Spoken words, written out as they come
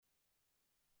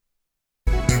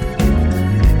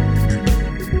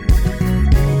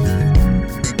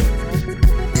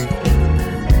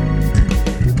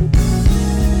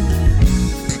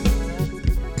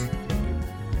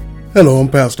Hello, I'm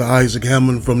Pastor Isaac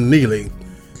Hammond from Neely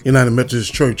United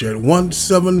Methodist Church at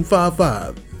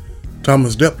 1755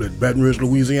 Thomas Deplet, Baton Rouge,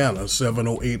 Louisiana,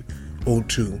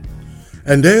 70802.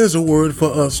 And there's a word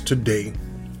for us today.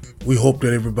 We hope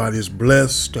that everybody is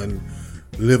blessed and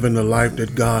living the life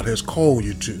that God has called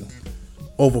you to,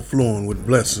 overflowing with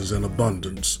blessings and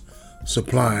abundance,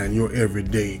 supplying your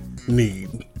everyday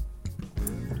need.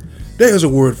 There's a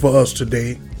word for us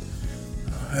today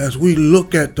as we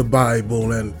look at the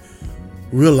Bible and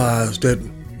realize that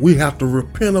we have to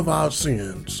repent of our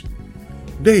sins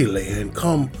daily and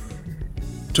come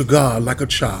to God like a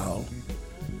child.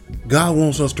 God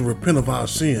wants us to repent of our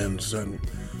sins and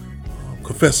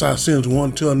confess our sins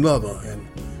one to another and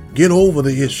get over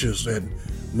the issues that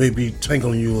may be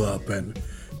tangling you up and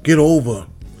get over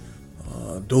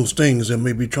those things that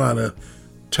may be trying to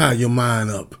tie your mind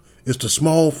up. It's the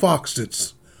small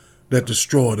foxes that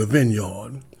destroy the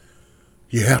vineyard.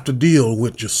 You have to deal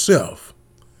with yourself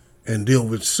and deal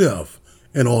with self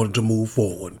in order to move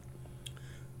forward.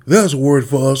 There's a word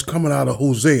for us coming out of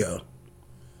Hosea,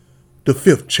 the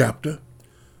 5th chapter.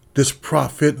 This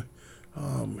prophet,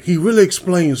 he really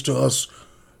explains to us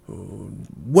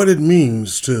what it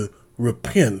means to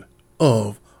repent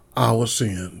of our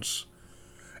sins.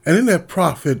 And in that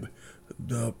prophet,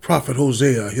 the prophet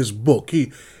Hosea, his book,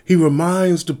 he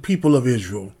reminds the people of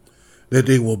Israel that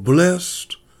they were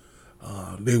blessed,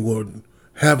 they were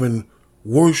having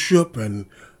worship, and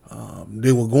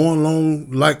they were going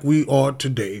along like we are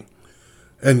today.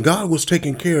 And God was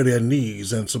taking care of their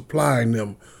needs and supplying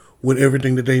them with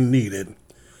everything that they needed.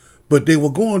 But they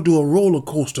were going through a roller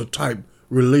coaster type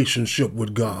relationship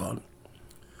with God.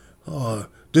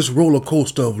 This roller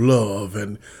coaster of love,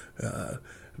 and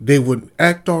they would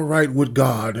act all right with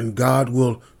God and God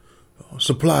will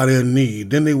supply their need.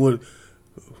 Then they would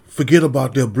forget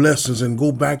about their blessings and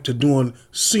go back to doing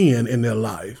sin in their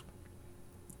life.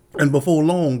 And before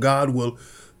long, God will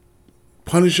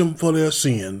punish them for their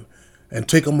sin and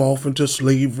take them off into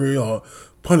slavery or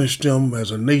punish them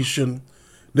as a nation.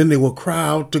 Then they will cry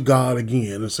out to God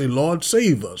again and say, Lord,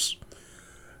 save us.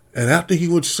 And after he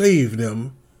would save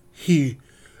them, he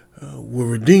will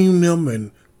redeem them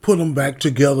and put them back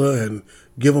together and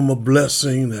give them a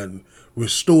blessing and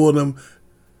restore them.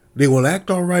 They will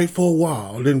act all right for a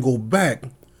while, then go back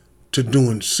to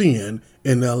doing sin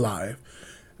in their life.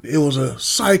 It was a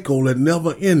cycle that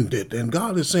never ended. And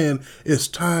God is saying it's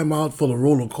time out for the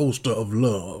roller coaster of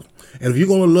love. And if you're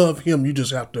going to love him, you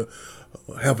just have to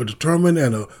have a determined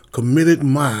and a committed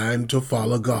mind to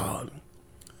follow God.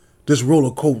 This roller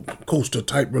coaster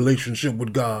type relationship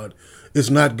with God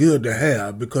is not good to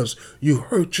have because you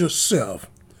hurt yourself.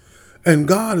 And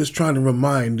God is trying to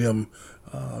remind them,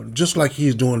 just like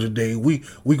he's doing today, we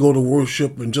go to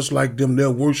worship, and just like them,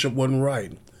 their worship wasn't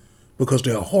right because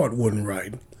their heart wasn't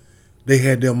right. They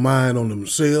had their mind on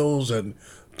themselves and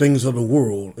things of the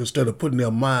world instead of putting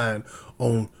their mind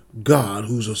on God,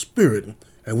 who's a spirit,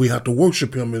 and we have to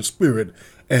worship him in spirit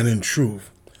and in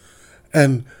truth.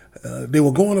 And they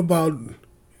were going about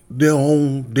their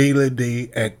own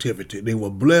daily activity. They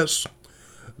were blessed.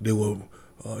 They were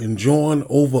enjoying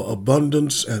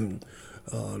overabundance, and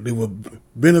they were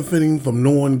benefiting from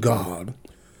knowing God.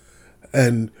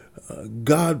 And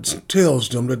God tells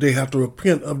them that they have to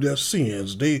repent of their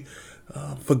sins. They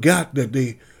forgot that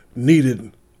they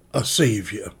needed a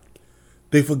Savior.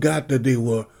 They forgot that they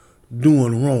were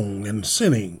doing wrong and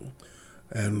sinning.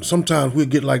 And sometimes we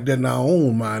get like that in our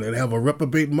own mind and have a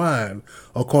reprobate mind,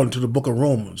 according to the book of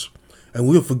Romans. And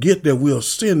we'll forget that we are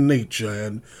sin nature,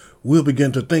 and we'll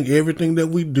begin to think everything that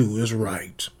we do is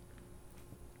right.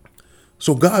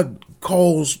 So God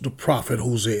calls the prophet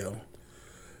Hosea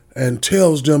and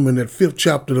tells them in that 5th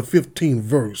chapter, the 15th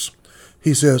verse,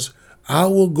 he says, I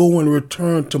will go and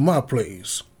return to my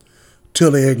place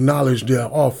till they acknowledge their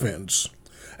offense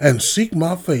and seek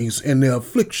my face in their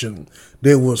affliction.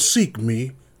 They will seek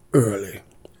me early.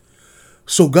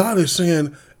 So God is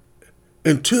saying,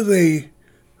 until they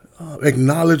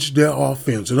acknowledge their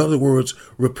offense, in other words,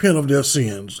 repent of their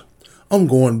sins, I'm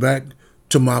going back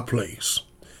to my place.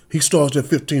 He starts that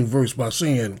 15th verse by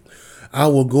saying, I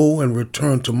will go and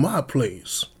return to my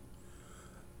place.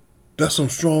 That's some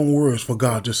strong words for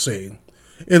God to say.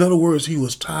 In other words, he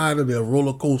was tired of their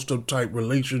roller coaster type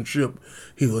relationship.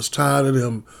 He was tired of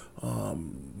them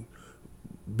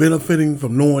benefiting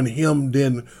from knowing him,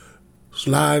 then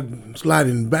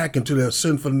sliding back into their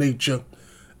sinful nature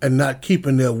and not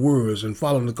keeping their words and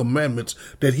following the commandments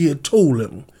that he had told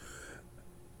them.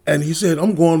 And he said,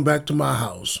 I'm going back to my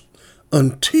house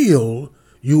until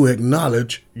you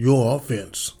acknowledge your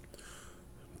offense.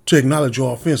 To acknowledge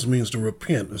your offense means to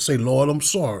repent and say, Lord, I'm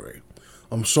sorry.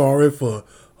 I'm sorry for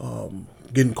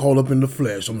getting caught up in the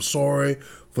flesh. I'm sorry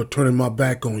for turning my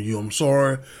back on you. I'm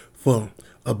sorry for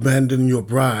abandoning your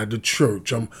bride, the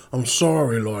church. I'm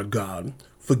sorry, Lord God.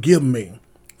 Forgive me,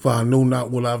 for I know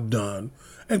not what I've done.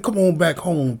 And come on back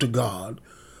home to God.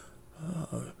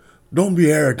 Don't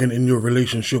be arrogant in your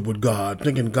relationship with God,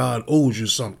 thinking God owes you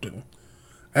something.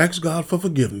 Ask God for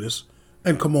forgiveness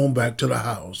and come on back to the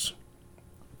house.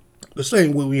 The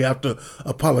same way we have to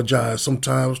apologize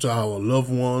sometimes to our loved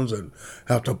ones and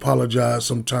have to apologize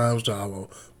sometimes to our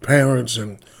parents,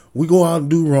 and we go out and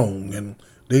do wrong and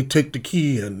they take the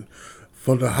key and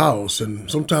for the house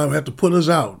and sometimes have to put us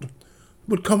out.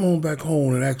 But come on back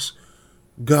home and ask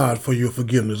God for your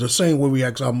forgiveness. The same way we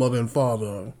ask our mother and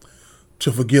father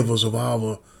to forgive us of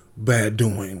our bad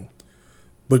doing.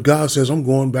 But God says, I'm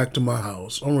going back to my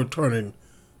house. I'm returning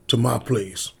to my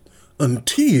place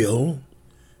until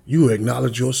you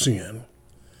acknowledge your sin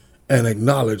and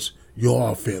acknowledge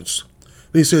your offense.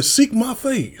 He says, seek my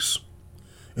face.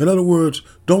 In other words,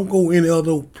 don't go any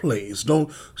other place.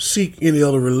 Don't seek any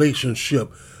other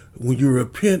relationship. When you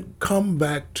repent, come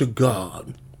back to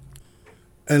God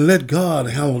and let God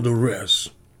handle the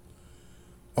rest.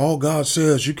 All God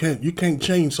says, you can't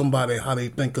change somebody how they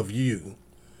think of you.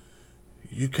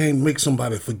 You can't make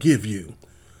somebody forgive you.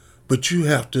 But you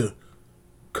have to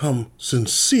come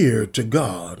sincere to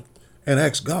God and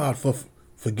ask God for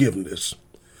forgiveness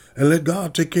and let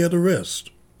God take care of the rest.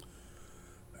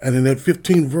 And in that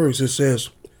 15th verse, it says,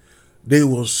 they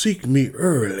will seek me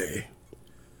early.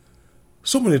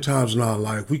 So many times in our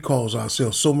life, we cause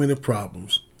ourselves so many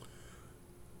problems.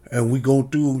 And we go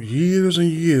through years and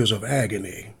years of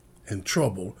agony and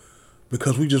trouble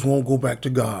because we just won't go back to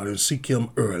God and seek him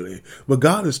early. But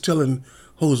God is telling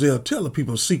Hosea, tell the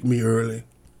people, seek me early.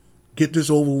 Get this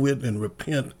over with and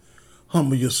repent.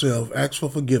 Humble yourself, ask for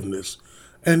forgiveness,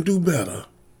 and do better.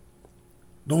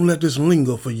 Don't let this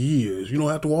linger for years. You don't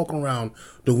have to walk around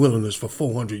the wilderness for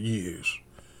 400 years.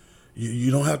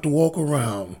 You don't have to walk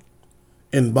around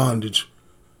in bondage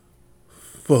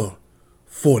for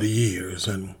 40 years.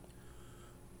 And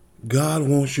God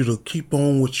wants you to keep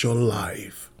on with your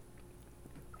life.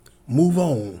 Move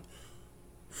on.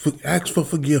 Ask for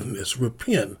forgiveness.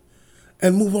 Repent.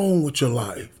 And move on with your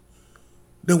life.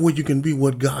 That way you can be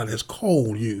what God has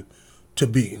called you to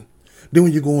be. Then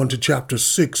when you go into chapter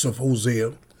 6 of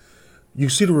Hosea, you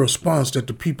see the response that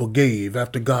the people gave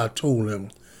after God told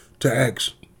them to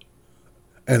ask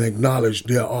and acknowledge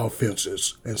their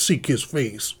offenses and seek his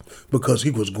face because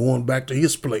he was going back to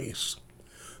his place.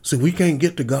 See, we can't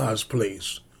get to God's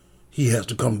place. He has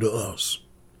to come to us.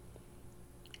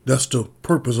 That's the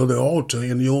purpose of the altar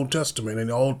in the Old Testament,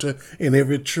 and the altar in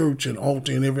every church and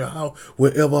altar in every house,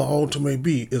 wherever altar may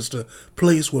be, is the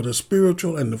place where the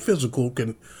spiritual and the physical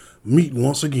can meet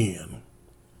once again.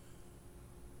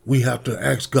 We have to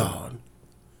ask God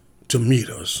to meet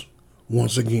us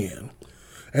once again.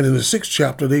 And in the 6th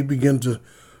chapter, they begin to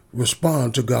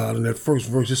respond to God. In that first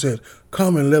verse, it says,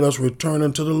 come and let us return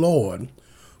unto the Lord,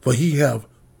 for he hath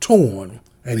torn,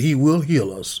 and he will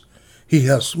heal us. He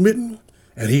hath smitten,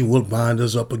 and he will bind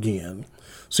us up again.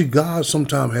 See, God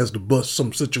sometimes has to bust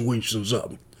some situations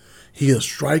up. He is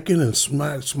striking and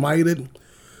smited,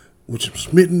 which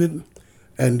smitten it,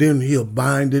 and then he'll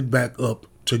bind it back up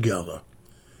together.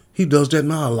 He does that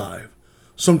in our life.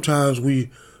 Sometimes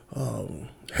we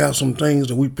have some things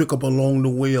that we pick up along the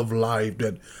way of life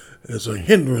that is a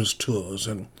hindrance to us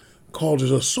and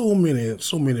causes us so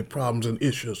many problems and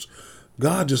issues.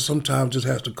 God just sometimes just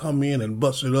has to come in and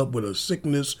bust it up with a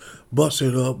sickness, bust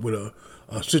it up with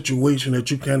a situation that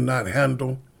you cannot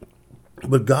handle.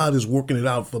 But God is working it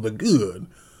out for the good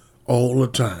all the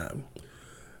time.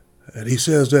 And he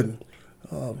says that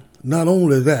not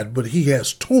only that, but he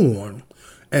has torn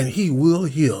and he will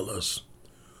heal us.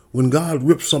 When God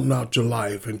rips something out your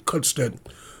life and cuts that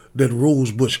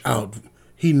rose bush out,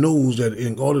 he knows that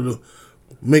in order to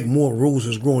make more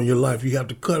roses grow in your life, you have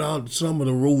to cut out some of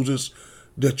the roses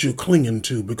that you're clinging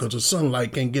to because the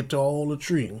sunlight can't get to all the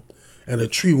tree and the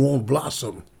tree won't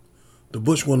blossom. The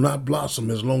bush will not blossom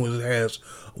as long as it has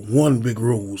one big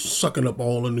rose sucking up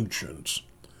all the nutrients.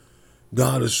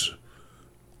 God is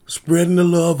spreading the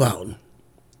love out.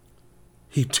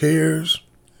 He tears,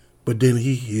 but then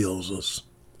he heals us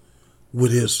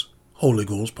with his Holy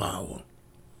Ghost power.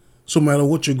 So no matter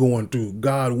what you're going through,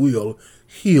 God will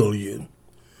heal you.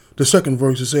 The 2nd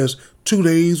verse, it says, 2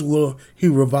 days will he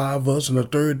revive us, and the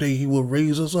 3rd day he will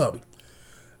raise us up,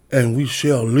 and we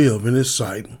shall live in his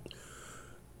sight.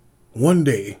 One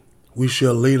day we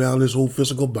shall lay down this old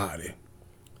physical body,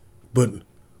 but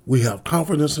we have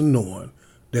confidence in knowing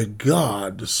that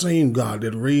God, the same God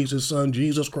that raised his son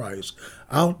Jesus Christ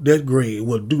out that grave,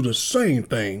 will do the same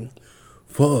thing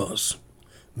for us.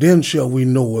 Then shall we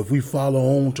know, if we follow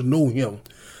on to know him,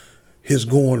 his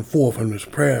going forth and his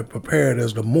prayer prepared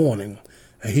as the morning,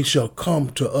 and he shall come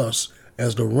to us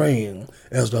as the rain,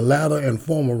 as the latter and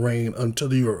former rain unto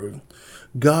the earth.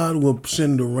 God will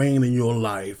send the rain in your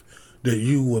life that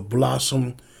you will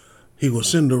blossom. He will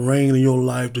send the rain in your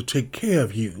life to take care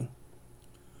of you.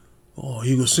 Or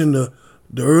he will send the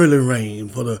early rain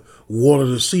for the water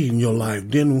the seed in your life.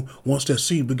 Then once that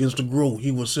seed begins to grow,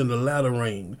 he will send the latter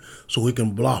rain so it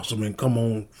can blossom and come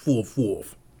on full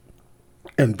forth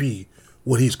and be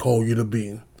what he's called you to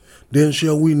be. Then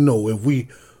shall we know, if we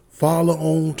follow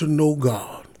on to know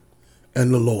God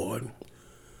and the Lord,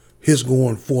 his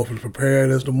going forth is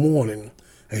prepared as the morning,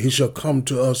 and he shall come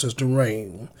to us as the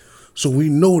rain. So we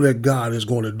know that God is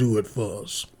going to do it for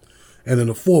us. And in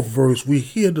the 4th verse, we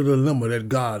hear the dilemma that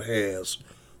God has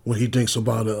when he thinks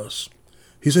about us.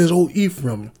 He says, O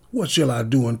Ephraim, what shall I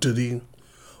do unto thee?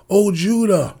 O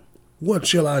Judah, what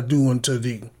shall I do unto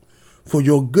thee? For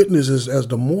your goodness is as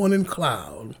the morning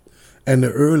cloud, and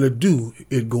the early dew,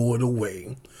 it goeth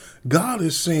away. God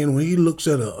is saying when he looks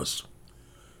at us,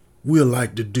 we're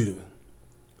like the dew.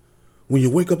 When you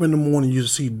wake up in the morning, you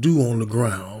see dew on the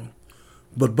ground,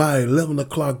 but by 11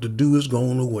 o'clock, the dew is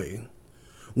gone away.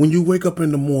 When you wake up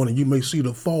in the morning, you may see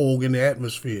the fog in the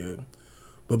atmosphere,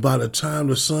 but by the time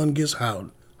the sun gets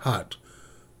hot,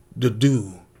 the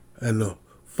dew and the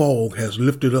fog has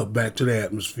lifted up back to the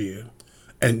atmosphere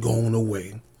and gone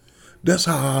away. That's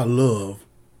how our love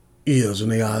is in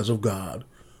the eyes of God.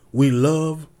 We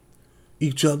love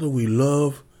each other, we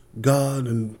love God,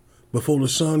 and before the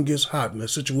sun gets hot and the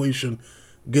situation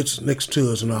gets next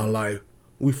to us in our life,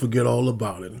 we forget all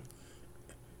about it,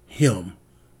 him,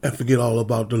 and forget all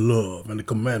about the love and the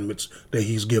commandments that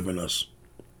he's given us.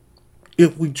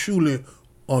 If we truly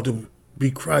are to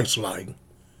be Christ-like,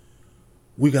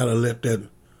 we got to let that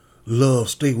love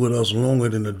stay with us longer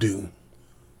than the dew.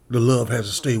 The love has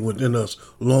to stay within us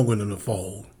longer than the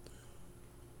fog.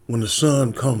 When the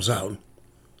sun comes out,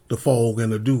 the fog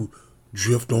and the dew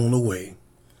drift on away.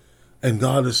 And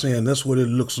God is saying that's what it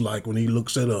looks like when he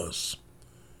looks at us.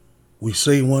 We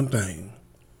say one thing,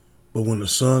 but when the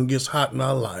sun gets hot in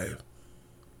our life,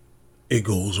 it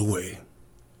goes away.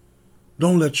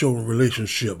 Don't let your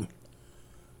relationship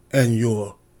and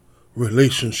your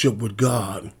relationship with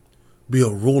God be a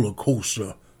roller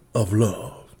coaster of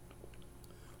love.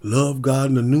 Love God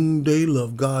in the noonday,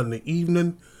 love God in the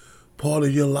evening part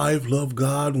of your life. Love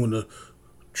God when the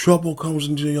trouble comes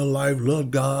into your life.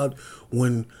 Love God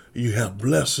when you have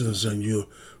blessings and you're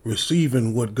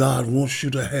receiving what God wants you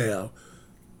to have.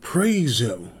 Praise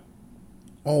him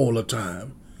all the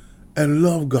time and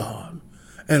love God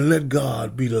and let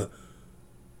God be the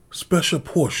special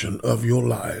portion of your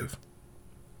life.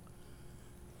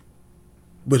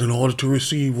 But in order to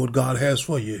receive what God has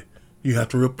for you, you have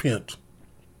to repent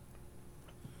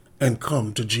and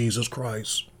come to Jesus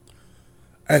Christ.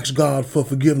 Ask God for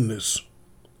forgiveness,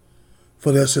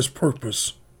 for that's his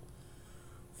purpose.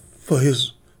 For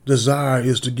his desire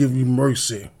is to give you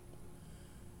mercy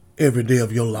every day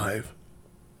of your life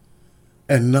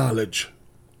and knowledge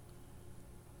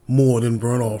more than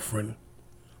burnt offering.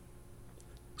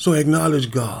 So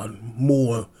acknowledge God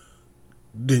more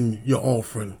than your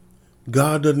offering.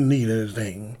 God doesn't need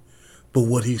anything, but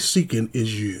what he's seeking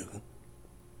is you.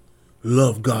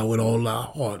 Love God with all our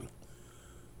heart,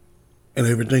 and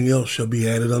everything else shall be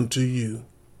added unto you.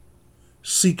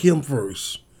 Seek him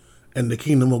first and the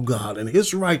kingdom of God and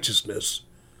his righteousness,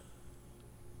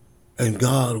 and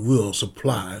God will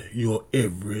supply your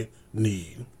every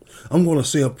need. I'm going to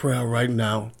say a prayer right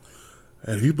now,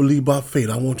 and if you believe by faith,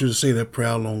 I want you to say that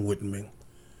prayer along with me.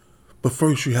 But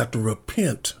first, you have to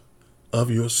repent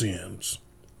of your sins.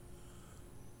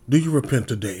 Do you repent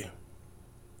today?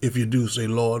 If you do, say,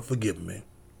 Lord, forgive me.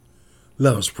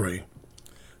 Let us pray.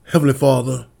 Heavenly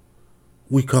Father,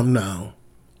 we come now.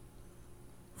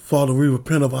 Father, we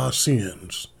repent of our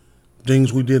sins,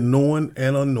 things we did knowing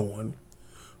and unknowing.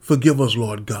 Forgive us,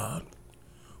 Lord God.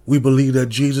 We believe that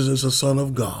Jesus is the Son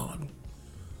of God.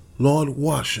 Lord,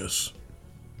 wash us,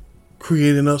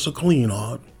 create in us a clean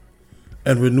heart,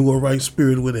 and renew a right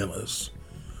spirit within us.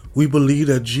 We believe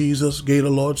that Jesus gave the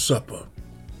Lord's Supper,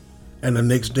 and the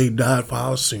next day died for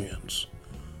our sins,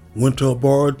 went to a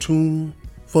borrowed tomb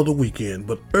for the weekend,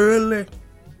 but early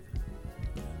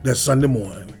that Sunday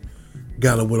morning,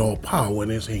 got up with all power in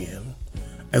his hand,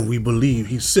 and we believe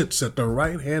he sits at the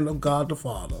right hand of God the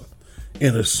Father,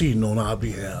 interceding on our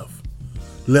behalf.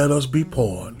 Let us be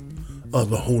part of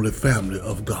the holy family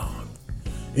of God.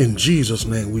 In Jesus'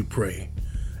 name we pray.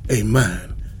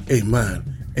 Amen.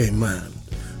 Amen. Amen.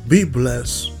 Be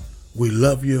blessed. We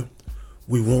love you.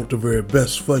 We want the very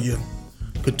best for you.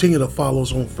 Continue to follow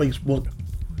us on Facebook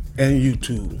and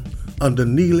YouTube under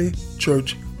Neely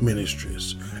Church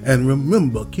Ministries. And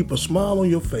remember, keep a smile on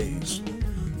your face,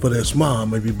 for that smile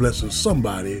may be blessing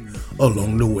somebody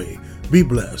along the way. Be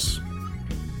blessed.